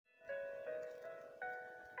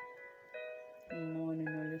Good morning,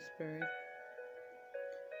 Holy Spirit.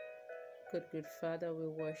 Good Father, we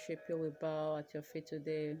worship you. We bow at your feet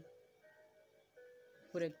today.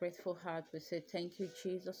 With a grateful heart, we say thank you,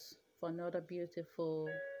 Jesus, for another beautiful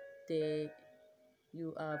day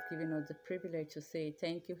you have given us the privilege to say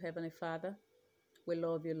thank you, Heavenly Father. We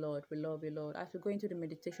love you, Lord. We love you, Lord. As we go into the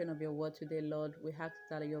meditation of your word today, Lord, we ask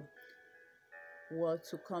that your word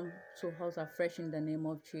to come to us afresh in the name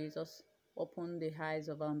of Jesus. Open the eyes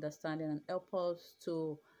of our understanding and help us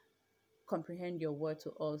to comprehend your word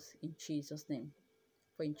to us in Jesus' name.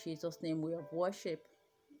 For in Jesus' name we have worship.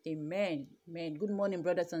 Amen. Amen. Good morning,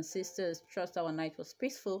 brothers and sisters. Trust our night was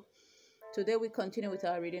peaceful. Today we continue with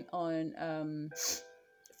our reading on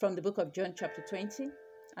from the book of John chapter 20,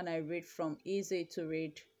 and I read from easy to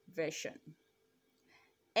read version.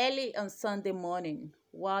 Early on Sunday morning,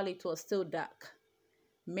 while it was still dark,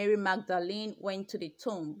 Mary Magdalene went to the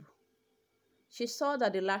tomb. She saw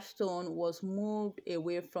that the large stone was moved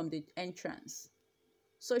away from the entrance.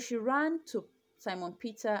 So she ran to Simon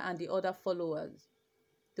Peter and the other followers,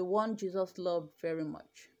 the one Jesus loved very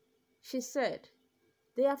much. She said,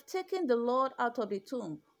 "They have taken the Lord out of the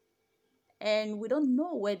tomb, and we don't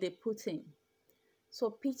know where they put him." So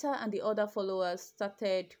Peter and the other followers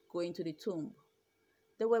started going to the tomb.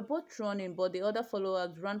 They were both running, but the other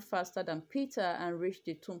followers ran faster than Peter and reached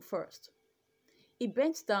the tomb first. He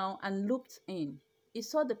bent down and looked in. He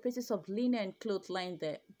saw the pieces of linen cloth lying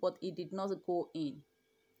there, but he did not go in.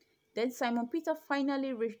 Then Simon Peter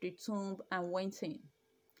finally reached the tomb and went in.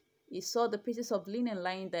 He saw the pieces of linen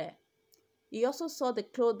lying there. He also saw the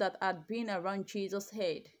cloth that had been around Jesus'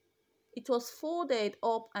 head. It was folded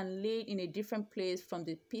up and laid in a different place from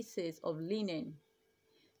the pieces of linen.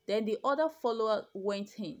 Then the other follower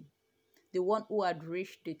went in, the one who had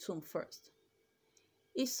reached the tomb first.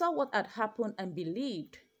 He saw what had happened and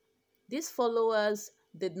believed. These followers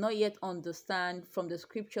did not yet understand from the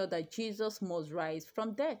scripture that Jesus must rise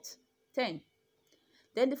from death. 10.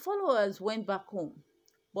 Then the followers went back home,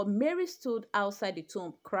 but Mary stood outside the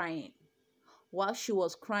tomb crying. While she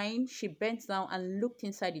was crying, she bent down and looked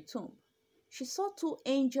inside the tomb. She saw two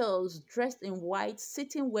angels dressed in white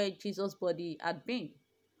sitting where Jesus' body had been.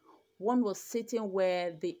 One was sitting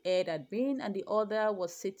where the head had been, and the other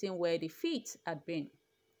was sitting where the feet had been.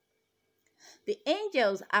 The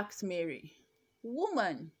angels asked Mary,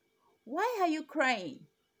 "Woman, why are you crying?"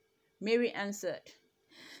 Mary answered,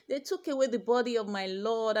 "They took away the body of my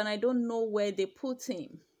Lord, and I don't know where they put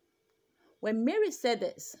him." When Mary said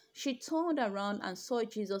this, she turned around and saw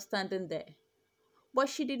Jesus standing there, but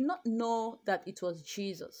she did not know that it was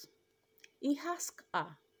Jesus. He asked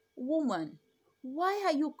her, "Woman, why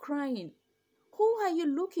are you crying? Who are you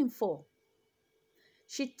looking for?"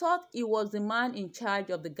 She thought he was the man in charge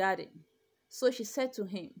of the garden. So she said to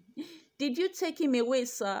him, "Did you take him away,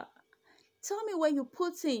 sir? Tell me where you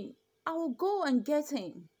put him. I will go and get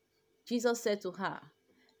him." Jesus said to her,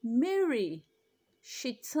 "Mary."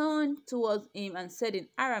 She turned towards him and said in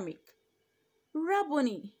Aramaic,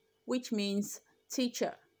 "Rabboni," which means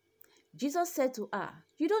teacher. Jesus said to her,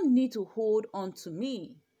 "You don't need to hold on to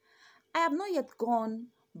me. I have not yet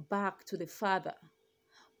gone back to the Father.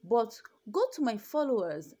 But go to my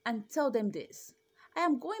followers and tell them this. I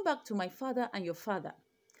am going back to my Father and your Father.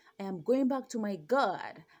 I am going back to my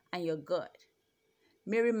God and your God."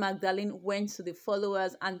 Mary Magdalene went to the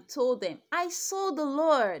followers and told them, "I saw the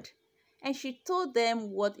Lord." And she told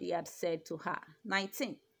them what he had said to her.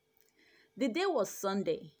 19. The day was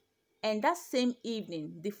Sunday, and that same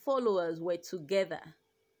evening the followers were together.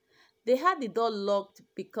 They had the door locked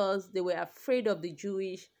because they were afraid of the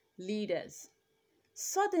Jewish leaders.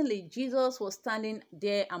 Suddenly, Jesus was standing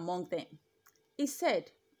there among them. He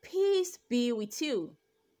said, "Peace be with you."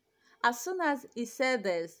 As soon as he said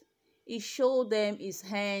this, he showed them his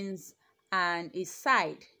hands and his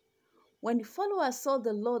side. When the followers saw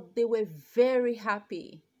the Lord, they were very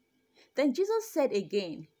happy. Then Jesus said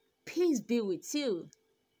again, "Peace be with you.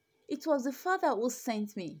 It was the Father who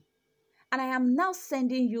sent me, and I am now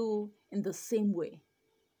sending you in the same way."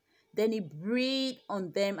 Then he breathed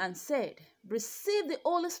on them and said, "Receive the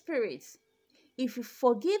Holy Spirit. If you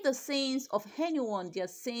forgive the sins of anyone, their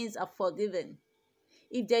sins are forgiven.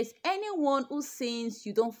 If there is anyone whose sins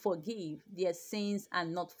you don't forgive, their sins are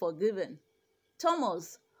not forgiven."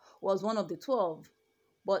 Thomas was one of the 12,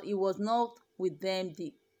 but he was not with them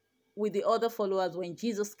with the other followers when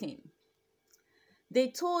Jesus came. They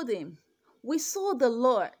told him, "We saw the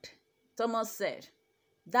Lord." Thomas said,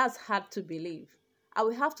 "That's hard to believe. I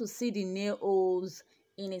will have to see the nail holes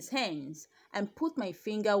in his hands and put my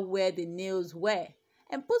finger where the nails were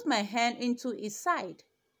and put my hand into his side.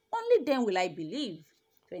 Only then will I believe."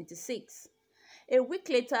 26. A week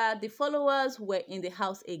later, the followers were in the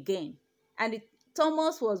house again, and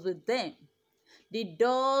Thomas was with them. The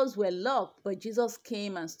doors were locked, but Jesus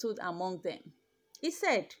came and stood among them. He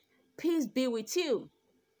said, "Peace be with you."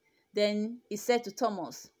 Then he said to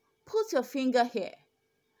Thomas, "Put your finger here.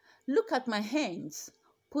 Look at my hands.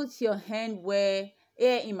 Put your hand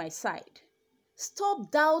here in my side.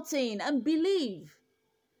 Stop doubting and believe."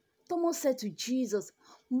 Thomas said to Jesus,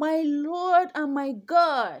 "My Lord and my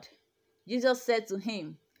God." Jesus said to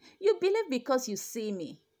him, "You believe because you see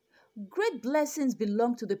me. Great blessings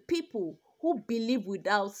belong to the people who believe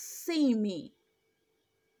without seeing me."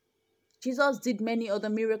 Jesus did many other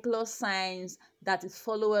miraculous signs that his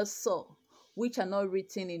followers saw, which are not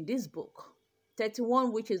written in this book.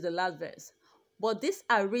 31, which is the last verse. But these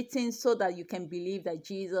are written so that you can believe that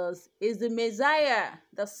Jesus is the Messiah,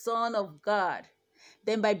 the Son of God.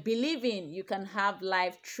 Then by believing, you can have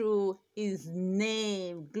life through his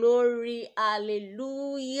name. Glory,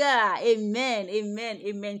 hallelujah. Amen, amen,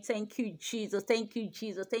 amen. Thank you, Jesus. Thank you,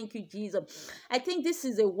 Jesus. Thank you, Jesus. I think this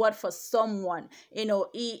is a word for someone.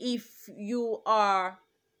 If you are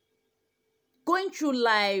going through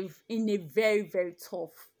life in a very, very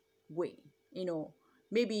tough way,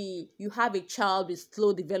 maybe you have a child with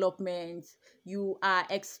slow development, you are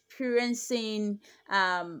experiencing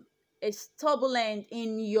it's turbulent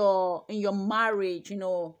in your marriage,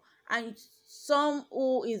 and some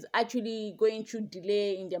who is actually going through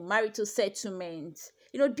delay in their marital settlement.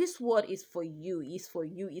 This word is for you, is for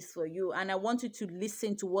you. And I want you to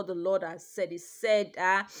listen to what the Lord has said. He said,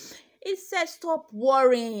 stop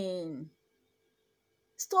worrying,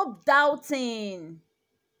 stop doubting,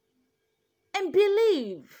 and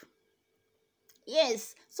believe.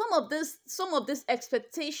 Yes, some of this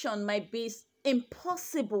expectation might be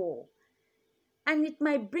impossible, and it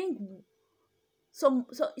might bring some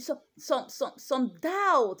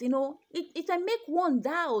doubt. It might make one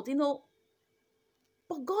doubt.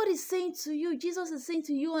 But God is saying to you, Jesus is saying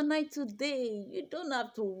to you and I today, you don't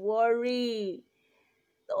have to worry.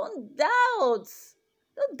 Don't doubt.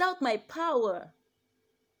 Don't doubt my power.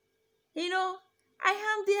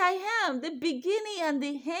 I am the beginning and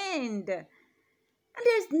the end. And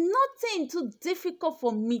there's nothing too difficult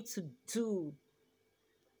for me to do.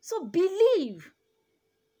 So believe.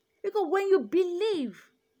 Because when you believe,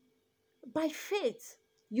 by faith,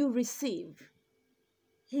 you receive.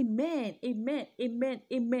 Amen, amen, amen,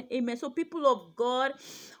 amen, amen. So people of God,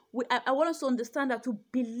 I want us to understand that to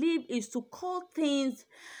believe is to call things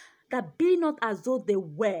that be not as though they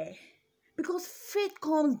were. Because faith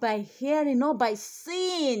comes by hearing, not by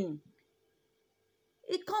seeing.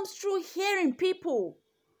 It comes through hearing people.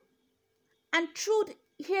 And through the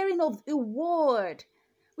hearing of the word.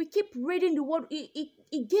 We keep reading the word.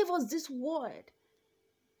 It gave us this word.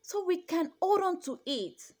 So we can hold on to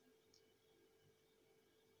it.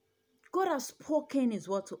 God has spoken his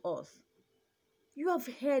word to us. You have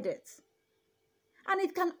heard it. And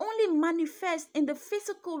it can only manifest in the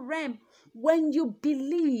physical realm when you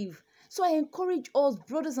believe. So I encourage us,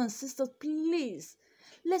 brothers and sisters, please,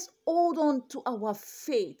 let's hold on to our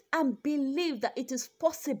faith and believe that it is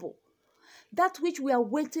possible. That which we are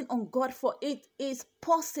waiting on God for, it is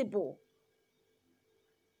possible.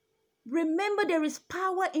 Remember, there is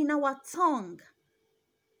power in our tongue.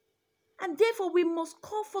 And therefore, we must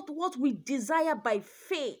comfort what we desire by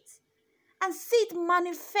faith and see it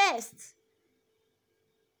manifest.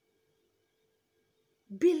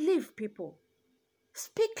 Believe, people.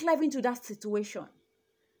 Speak life into that situation.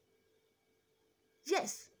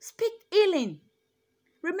 Yes, speak healing.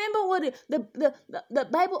 Remember what the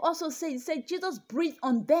Bible also says. It said Jesus breathed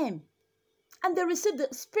on them and they received the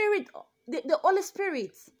Spirit, the Holy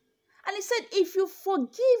Spirit. And he said, if you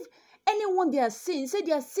forgive anyone their sins, say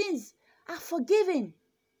their sins are forgiven.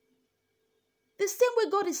 The same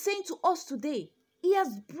way God is saying to us today, he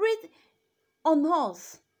has breathed on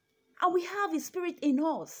us and we have his Spirit in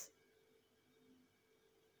us.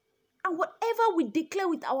 And whatever we declare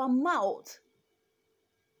with our mouth,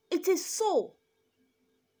 it is so.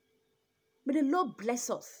 May the Lord bless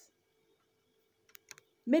us.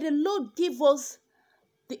 May the Lord give us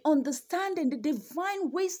the understanding, the divine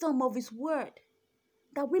wisdom of his word,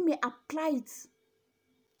 that we may apply it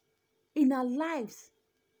in our lives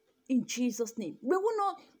in Jesus' name. We will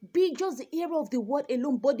not be just the hearer of the word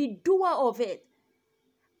alone, but the doer of it.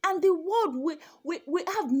 And the word will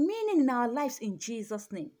have meaning in our lives in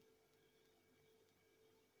Jesus' name.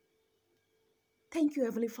 Thank you,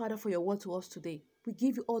 Heavenly Father, for your word to us today. We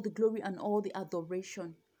give you all the glory and all the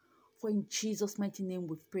adoration. For in Jesus' mighty name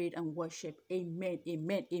we've prayed and worship. Amen,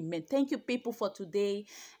 amen, amen. Thank you, people, for today.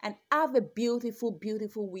 And have a beautiful,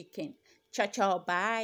 beautiful weekend. Ciao, ciao, bye.